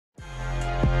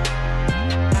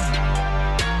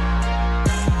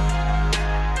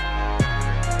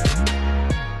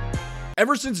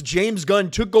Ever since James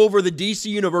Gunn took over the DC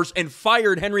Universe and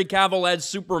fired Henry Cavill as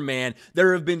Superman,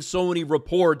 there have been so many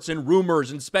reports and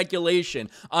rumors and speculation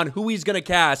on who he's going to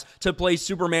cast to play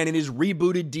Superman in his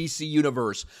rebooted DC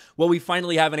Universe. Well, we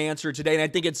finally have an answer today, and I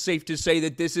think it's safe to say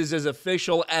that this is as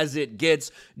official as it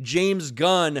gets. James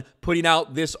Gunn putting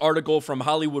out this article from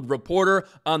Hollywood Reporter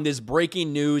on this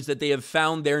breaking news that they have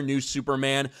found their new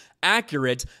Superman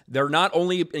accurate. They're not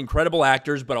only incredible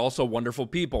actors, but also wonderful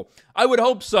people. I would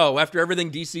hope so after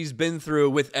everything DC's been through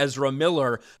with Ezra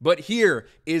Miller. But here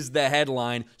is the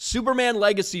headline. Superman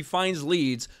Legacy finds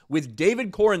leads with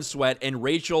David Corenswet and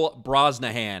Rachel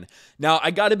Brosnahan. Now,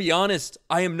 I gotta be honest,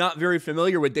 I am not very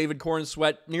familiar with David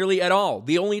Corenswet nearly at all.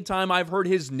 The only time I've heard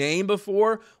his name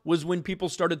before was when people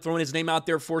started throwing his name out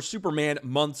there for Superman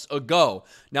months ago.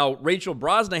 Now, Rachel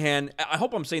Brosnahan, I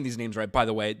hope I'm saying these names right, by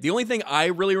the way. The only thing I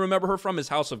really remember her from is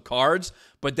House of Cards,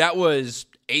 but that was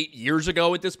 8 years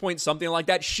ago at this point, something like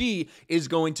that. She is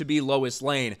going to be Lois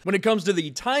Lane. When it comes to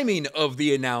the timing of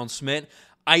the announcement,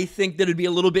 I think that it'd be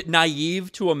a little bit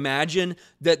naive to imagine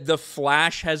that The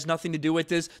Flash has nothing to do with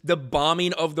this. The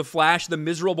bombing of The Flash, the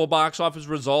miserable box office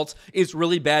results, it's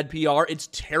really bad PR. It's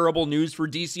terrible news for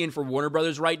DC and for Warner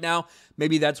Brothers right now.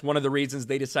 Maybe that's one of the reasons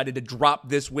they decided to drop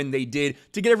this when they did,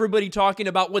 to get everybody talking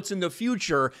about what's in the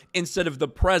future instead of the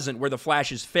present, where The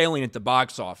Flash is failing at the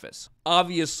box office.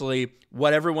 Obviously,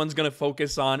 what everyone's going to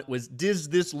focus on was, does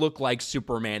this look like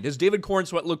Superman? Does David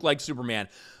Corenswet look like Superman?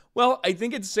 Well, I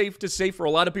think it's safe to say for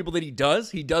a lot of people that he does.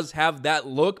 He does have that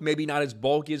look, maybe not as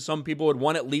bulky as some people would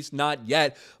want, at least not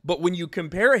yet. But when you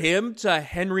compare him to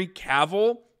Henry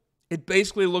Cavill, it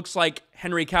basically looks like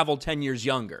Henry Cavill 10 years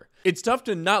younger. It's tough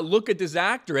to not look at this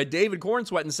actor, at David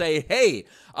Corenswet, and say, hey,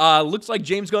 looks like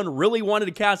James Gunn really wanted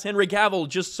to cast Henry Cavill,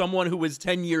 just someone who was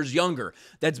 10 years younger.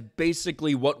 That's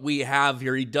basically what we have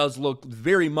here. He does look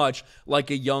very much like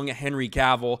a young Henry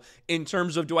Cavill. In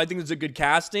terms of, do I think it's a good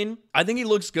casting? I think he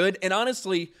looks good, and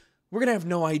honestly, we're going to have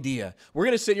no idea. We're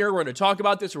going to sit here, we're going to talk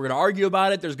about this, we're going to argue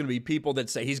about it. There's going to be people that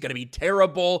say he's going to be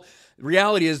terrible. The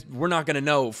reality is, we're not going to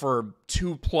know for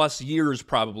 2+ years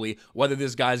probably whether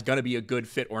this guy's going to be a good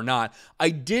fit or not. I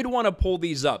did want to pull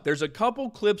these up. There's a couple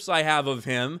clips I have of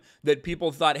him that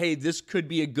people thought, hey, this could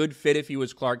be a good fit if he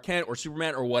was Clark Kent or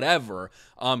Superman or whatever.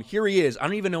 Here he is. I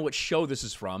don't even know what show this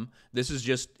is from. This is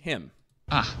just him.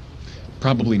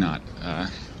 Probably not.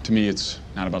 To me, it's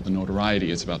not about the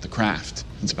notoriety, it's about the craft.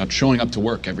 It's about showing up to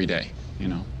work every day, you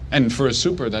know. And for a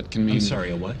super, that can mean... I'm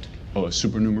sorry, a what? Oh, a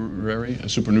supernumerary? A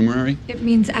supernumerary? It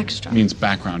means extra. It means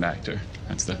background actor.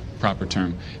 That's the proper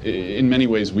term. In many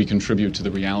ways, we contribute to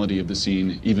the reality of the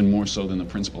scene even more so than the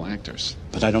principal actors.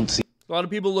 But I don't see... A lot of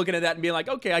people looking at that and being like,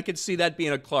 okay, I could see that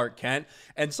being a Clark Kent.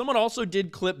 And someone also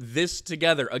did clip this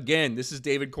together. Again, this is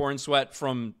David Corenswet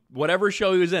from whatever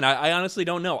show he was in. I honestly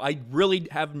don't know. I really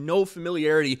have no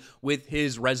familiarity with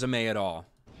his resume at all.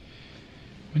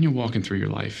 When you're walking through your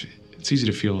life, it's easy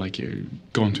to feel like you're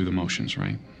going through the motions,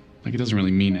 right? Like it doesn't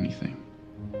really mean anything.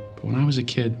 But when I was a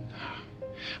kid,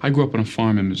 I grew up on a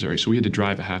farm in Missouri, so we had to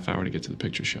drive a half hour to get to the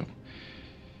picture show.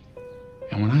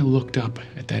 And when I looked up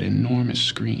at that enormous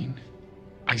screen,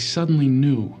 I suddenly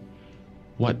knew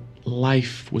what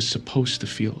life was supposed to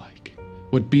feel like,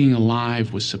 what being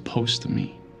alive was supposed to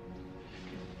mean.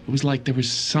 It was like there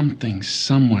was something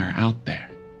somewhere out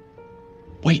there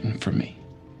waiting for me.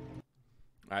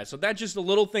 All right, so that's just a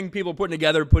little thing people putting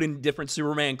together, putting different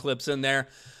Superman clips in there.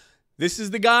 This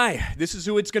is the guy. This is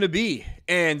who it's going to be.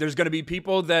 And there's going to be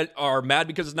people that are mad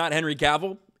because it's not Henry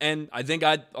Cavill. And I think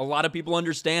a lot of people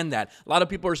understand that. A lot of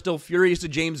people are still furious at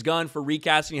James Gunn for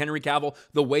recasting Henry Cavill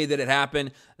the way that it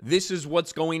happened. This is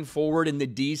what's going forward in the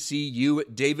DCU.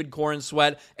 David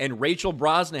Corenswet and Rachel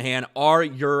Brosnahan are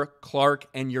your Clark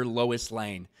and your Lois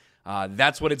Lane.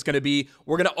 That's what it's going to be.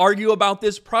 We're going to argue about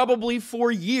this probably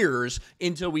for years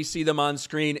until we see them on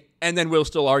screen, and then we'll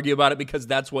still argue about it because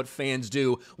that's what fans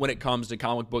do when it comes to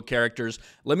comic book characters.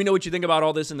 Let me know what you think about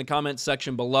all this in the comments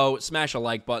section below. Smash a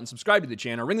like button, subscribe to the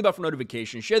channel, ring the bell for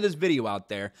notifications, share this video out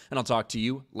there, and I'll talk to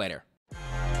you later.